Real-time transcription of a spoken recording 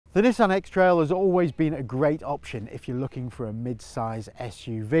The Nissan X-Trail has always been a great option if you're looking for a mid-size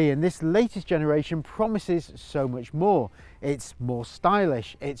SUV, and this latest generation promises so much more. It's more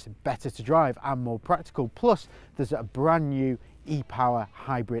stylish, it's better to drive and more practical, plus there's a brand new e-Power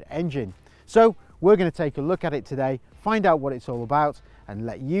hybrid engine. So we're going to take a look at it today, find out what it's all about and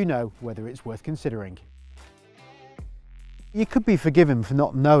let you know whether it's worth considering. You could be forgiven for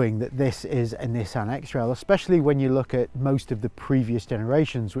not knowing that this is a Nissan X-Trail, especially when you look at most of the previous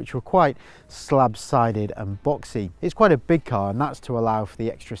generations, which were quite slab-sided and boxy. It's quite a big car, and that's to allow for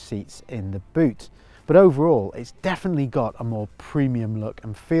the extra seats in the boot. But overall, it's definitely got a more premium look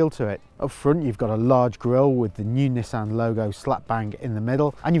and feel to it. Up front, you've got a large grille with the new Nissan logo slap bang in the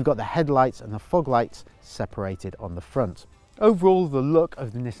middle, and you've got the headlights and the fog lights separated on the front. Overall, the look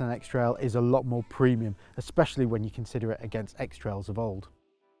of the Nissan X-Trail is a lot more premium, especially when you consider it against X-Trails of old.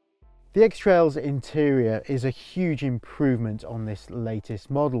 The X-Trail's interior is a huge improvement on this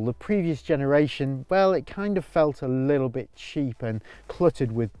latest model. The previous generation, well, it kind of felt a little bit cheap and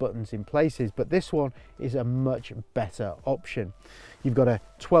cluttered with buttons in places, but this one is a much better option. You've got a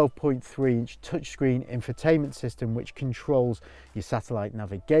 12.3-inch touchscreen infotainment system which controls your satellite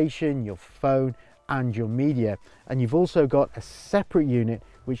navigation, your phone, and your media, and you've also got a separate unit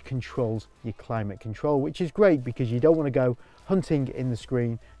which controls your climate control, which is great because you don't want to go hunting in the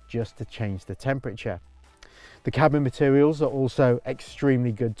screen just to change the temperature. The cabin materials are also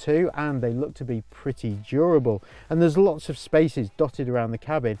extremely good too, and they look to be pretty durable, and there's lots of spaces dotted around the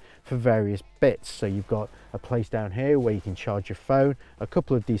cabin for various bits. So you've got a place down here where you can charge your phone, a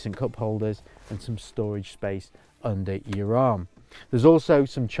couple of decent cup holders and some storage space under your arm. There's also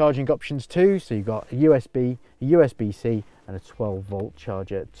some charging options too, so you've got a USB, a USB-C and a 12-volt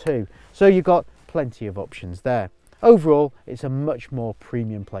charger too. So you've got plenty of options there. Overall, it's a much more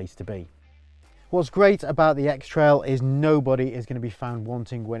premium place to be. What's great about the X-Trail is nobody is going to be found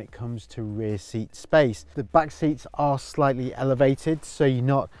wanting when it comes to rear seat space. The back seats are slightly elevated, so you're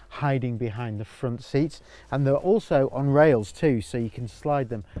not hiding behind the front seats, and they're also on rails too, so you can slide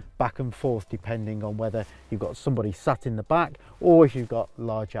them back and forth depending on whether you've got somebody sat in the back or if you've got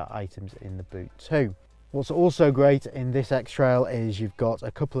larger items in the boot too. What's also great in this X-Trail is you've got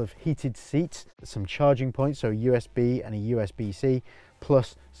a couple of heated seats, some charging points, so a USB and a USB-C,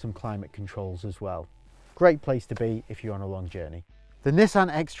 plus some climate controls as well. Great place to be if you're on a long journey. The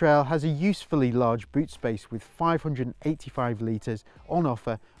Nissan X-Trail has a usefully large boot space with 585 litres on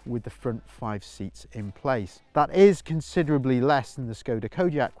offer with the front 5 seats in place. That is considerably less than the Skoda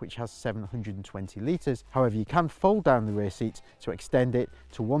Kodiaq, which has 720 litres. However, you can fold down the rear seats to extend it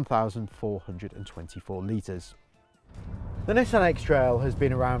to 1,424 litres. The Nissan X-Trail has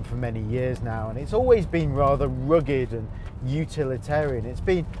been around for many years now, and it's always been rather rugged and utilitarian. It's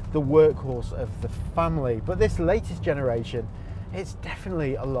been the workhorse of the family, but this latest generation, it's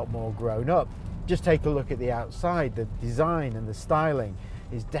definitely a lot more grown up. Just take a look at the outside. The design and the styling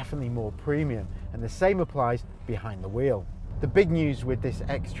is definitely more premium, and the same applies behind the wheel. The big news with this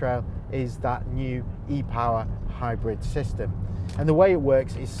X-Trail is that new e-Power hybrid system. And the way it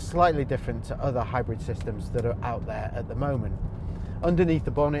works is slightly different to other hybrid systems that are out there at the moment. Underneath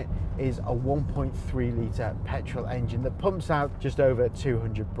the bonnet is a 1.3 litre petrol engine that pumps out just over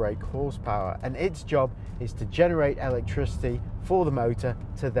 200 brake horsepower, and its job is to generate electricity for the motor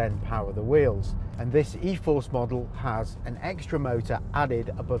to then power the wheels. And this e-Force model has an extra motor added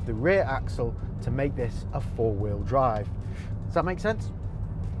above the rear axle to make this a 4-wheel drive. Does that make sense?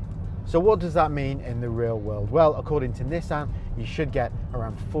 So what does that mean in the real world? Well, according to Nissan, you should get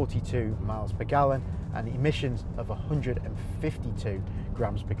around 42 miles per gallon and emissions of 152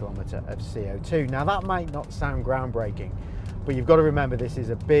 grams per kilometre of CO2. Now that might not sound groundbreaking, but you've got to remember this is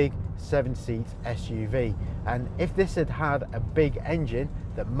a big 7-seat SUV, and if this had had a big engine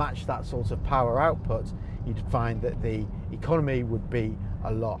that matched that sort of power output, you'd find that the economy would be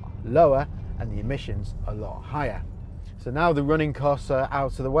a lot lower and the emissions a lot higher. So now the running costs are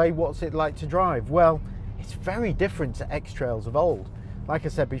out of the way, what's it like to drive? Well, it's very different to X-Trails of old. Like I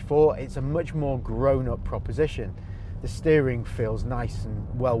said before, it's a much more grown-up proposition. The steering feels nice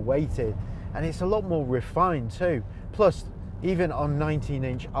and well weighted, and it's a lot more refined too. Plus, even on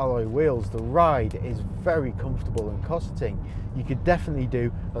 19-inch alloy wheels, the ride is very comfortable and cosseting. You could definitely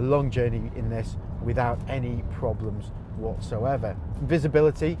do a long journey in this without any problems whatsoever.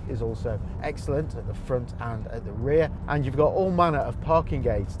 Visibility is also excellent at the front and at the rear, and you've got all manner of parking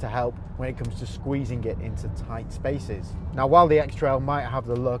aids to help when it comes to squeezing it into tight spaces. Now, while the X-Trail might have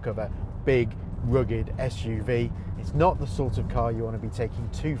the look of a big rugged SUV, it's not the sort of car you want to be taking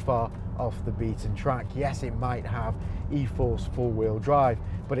too far off the beaten track. Yes, it might have e-Force 4-wheel drive,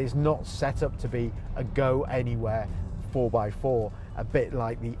 but it's not set up to be a go anywhere 4x4, a bit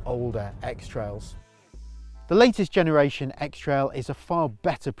like the older X-Trails. The latest generation X-Trail is a far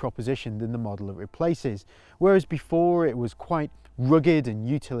better proposition than the model it replaces. Whereas before it was quite rugged and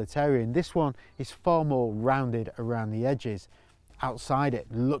utilitarian, this one is far more rounded around the edges. Outside it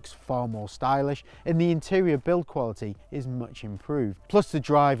looks far more stylish and the interior build quality is much improved. Plus the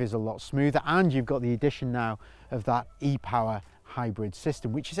drive is a lot smoother and you've got the addition now of that e-Power hybrid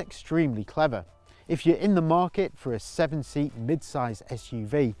system, which is extremely clever. If you're in the market for a 7-seat mid-size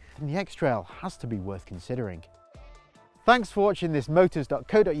SUV, then the X-Trail has to be worth considering. Thanks for watching this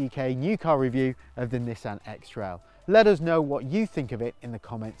Motors.co.uk new car review of the Nissan X-Trail. Let us know what you think of it in the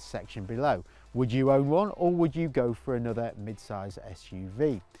comments section below. Would you own one or would you go for another mid-size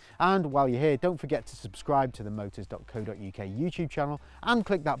SUV? And while you're here, don't forget to subscribe to the Motors.co.uk YouTube channel and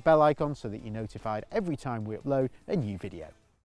click that bell icon so that you're notified every time we upload a new video.